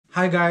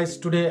Hi guys,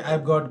 today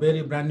I've got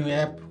very brand new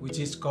app which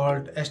is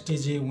called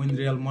STG Win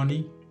Real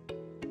Money.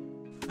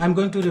 I'm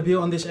going to review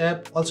on this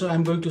app. Also,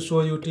 I'm going to show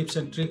you tips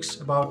and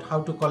tricks about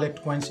how to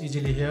collect coins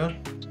easily here.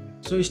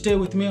 So stay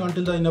with me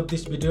until the end of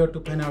this video to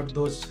find out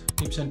those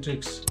tips and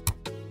tricks.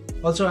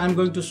 Also, I'm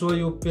going to show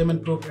you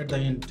payment proof at the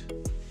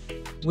end.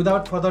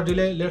 Without further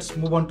delay, let's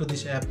move on to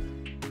this app.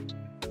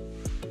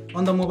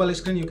 On the mobile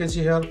screen, you can see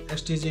here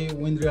STG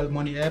Win Real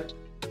Money app.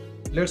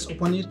 Let's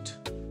open it.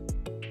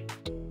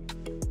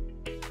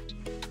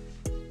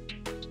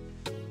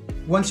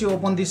 Once you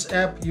open this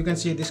app, you can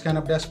see this kind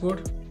of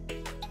dashboard.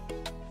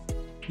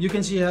 You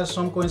can see here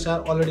some coins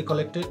are already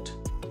collected.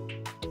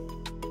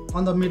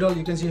 On the middle,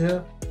 you can see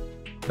here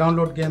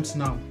download games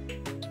now.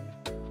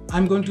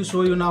 I'm going to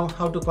show you now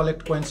how to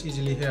collect coins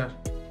easily here.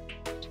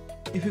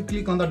 If you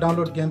click on the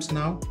download games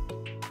now,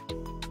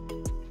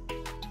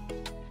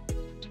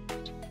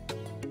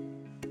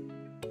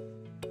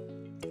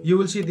 you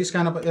will see this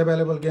kind of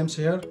available games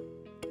here.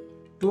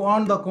 To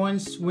earn the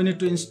coins, we need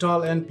to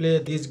install and play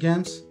these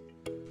games.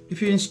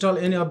 If you install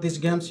any of these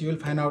games, you will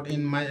find out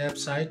in my app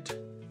site.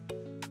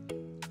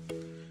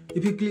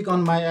 If you click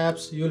on my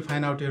apps, you will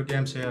find out your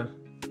games here.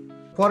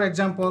 For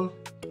example,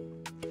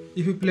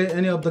 if you play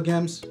any of the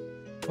games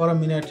for a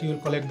minute, you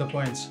will collect the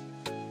coins.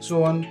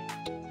 So on,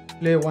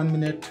 play 1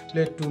 minute,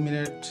 play 2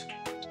 minutes,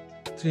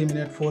 3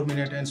 minutes, 4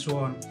 minutes, and so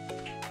on.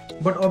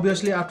 But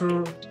obviously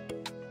after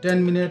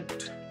 10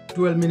 minutes,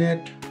 12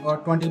 minutes or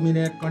 20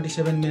 minutes,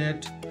 27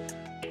 minutes,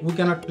 we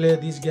cannot play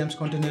these games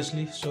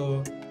continuously.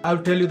 So I'll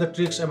tell you the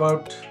tricks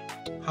about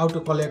how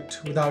to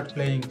collect without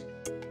playing.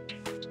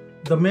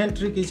 The main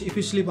trick is if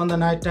you sleep on the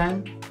night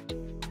time,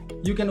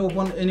 you can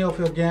open any of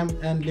your game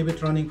and leave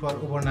it running for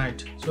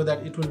overnight so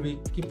that it will be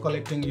keep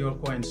collecting your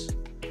coins.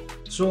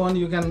 So on,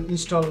 you can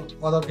install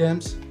other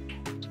games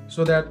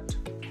so that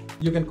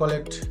you can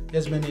collect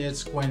as many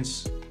as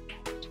coins.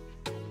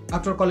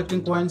 After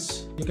collecting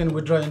coins, you can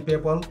withdraw in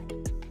PayPal.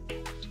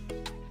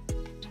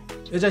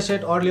 As I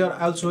said earlier,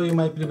 I'll show you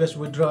my previous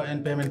withdrawal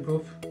and payment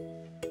proof.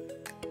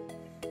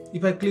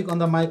 If I click on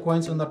the My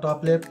Coins on the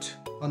top left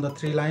on the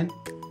 3 line,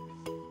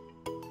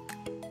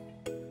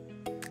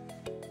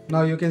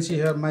 now you can see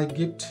here my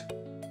gift.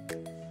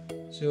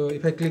 So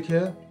if I click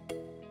here,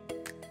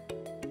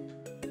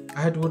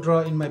 I had to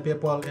withdraw in my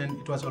PayPal and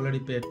it was already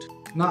paid.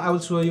 Now I will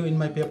show you in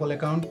my PayPal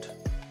account.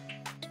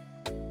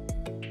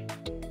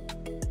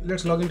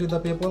 Let's log into the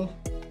PayPal.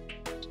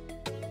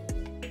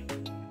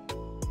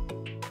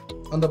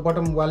 On the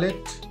bottom,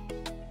 wallet,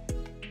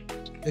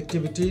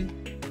 activity.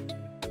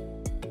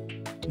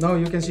 Now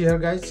you can see here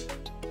guys,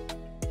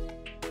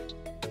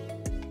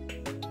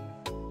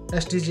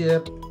 STG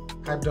app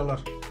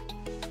 $5.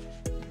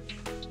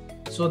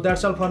 So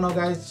that's all for now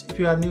guys. If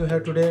you are new here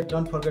today,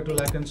 don't forget to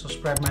like and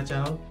subscribe my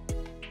channel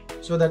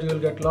so that you will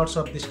get lots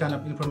of this kind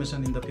of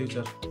information in the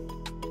future.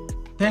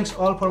 Thanks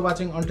all for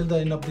watching until the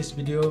end of this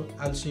video.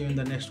 I'll see you in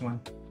the next one.